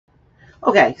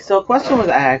Okay, so a question was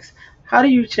asked, how do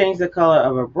you change the color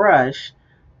of a brush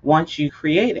once you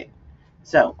create it?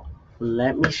 So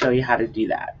let me show you how to do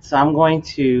that. So I'm going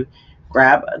to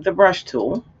grab the brush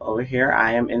tool over here.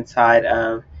 I am inside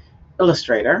of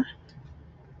Illustrator,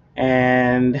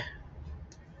 and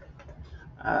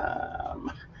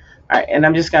all right, and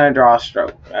I'm just gonna draw a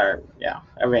stroke, or yeah,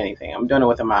 of anything. I'm doing it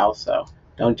with a mouse, so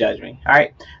don't judge me. All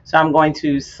right, so I'm going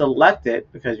to select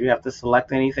it because you have to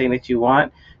select anything that you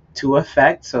want to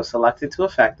affect. So select it to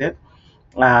affect it.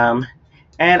 Um,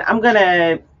 and I'm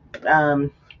gonna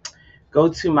um, go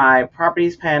to my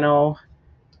properties panel.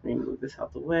 Let me move this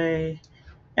out the way.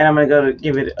 And I'm gonna go to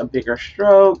give it a bigger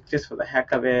stroke just for the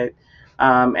heck of it.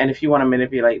 And if you want to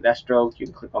manipulate that stroke, you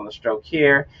can click on the stroke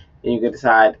here, and you can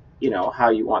decide,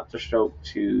 how you want the stroke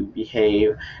to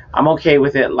behave. I'm okay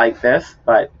with it like this,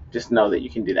 but just know that you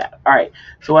can do that. All right.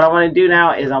 So what I want to do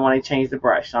now is I want to change the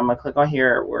brush. So I'm gonna click on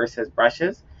here where it says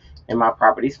brushes in my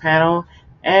properties panel,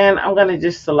 and I'm gonna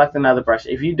just select another brush.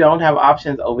 If you don't have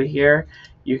options over here,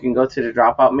 you can go to the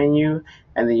dropout menu,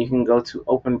 and then you can go to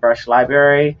open brush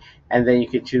library, and then you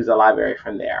can choose a library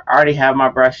from there. I already have my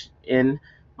brush in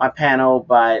my panel,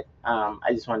 but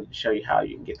I just wanted to show you how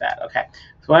you can get that. Okay,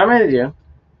 so what I'm going to do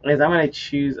is I'm going to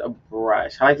choose a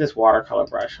brush. I like this watercolor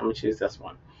brush. I'm going to choose this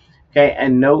one. Okay,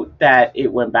 and note that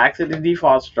it went back to the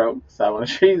default stroke, so I want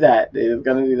to show you that. It is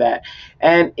going to do that.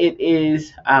 And it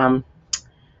is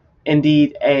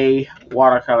indeed a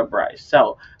watercolor brush.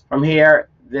 So from here,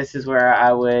 this is where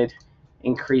I would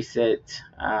increase it.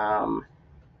 And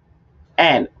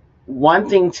one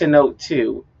thing to note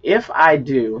too, if I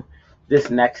do this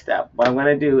next step, what I'm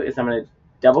going to do is I'm going to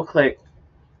double click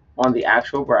on the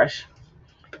actual brush,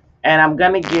 and I'm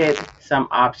going to get some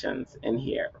options in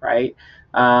here, right?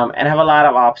 And I have a lot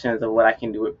of options of what I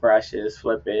can do with brushes,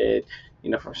 flip it,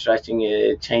 from stretching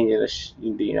it, changing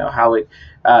how it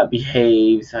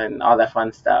behaves and all that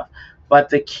fun stuff. But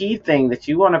the key thing that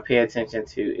you want to pay attention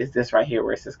to is this right here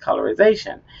where it says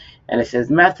colorization, and it says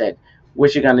method.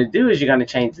 What you're going to do is you're going to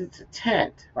change it to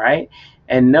tint, right?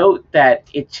 And note that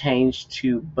it changed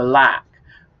to black.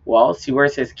 Well, see where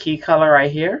it says key color right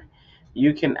here?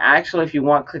 You can actually, if you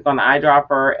want, click on the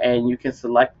eyedropper and you can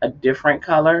select a different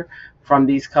color from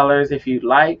these colors if you'd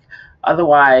like.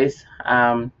 Otherwise,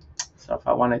 so if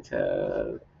I wanted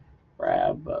to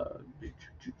grab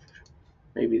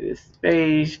maybe this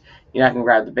beige, I can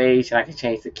grab the beige and I can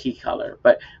change the key color.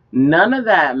 But none of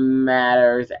that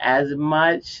matters as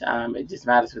much. It just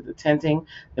matters with the tinting.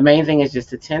 The main thing is just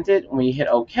to tint it. When you hit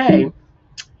OK,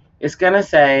 it's going to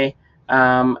say,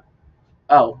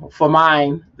 oh, for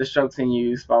mine, the strokes in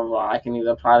use, blah, blah, blah. I can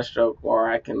either apply the stroke or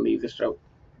I can leave the stroke.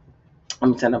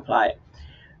 I'm going to apply it.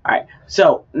 All right,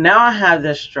 so now I have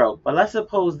this stroke, but let's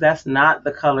suppose that's not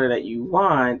the color that you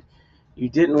want. You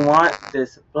didn't want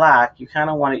this black. You kind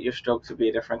of wanted your stroke to be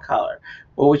a different color.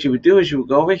 Well, what you would do is you would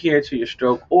go over here to your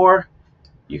stroke, or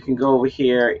you can go over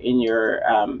here in your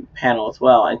panel as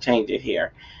well and change it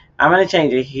here. I'm going to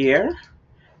change it here.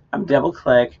 I'm double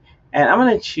click, and I'm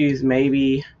going to choose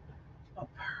maybe a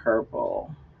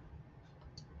purple.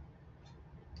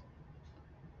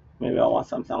 Maybe I want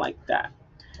something like that.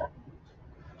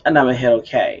 And I'm going to hit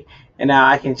OK. And now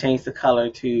I can change the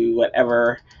color to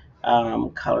whatever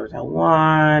colors I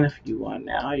want. If you want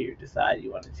now, you decide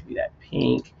you want it to be that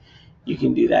pink, you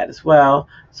can do that as well.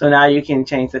 So now you can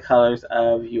change the colors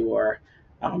of your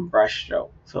brush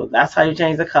stroke. So that's how you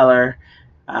change the color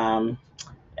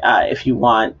if you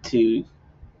want to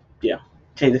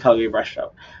change the color of your brush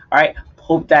stroke. All right,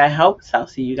 hope that helps. I'll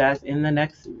see you guys in the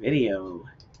next video.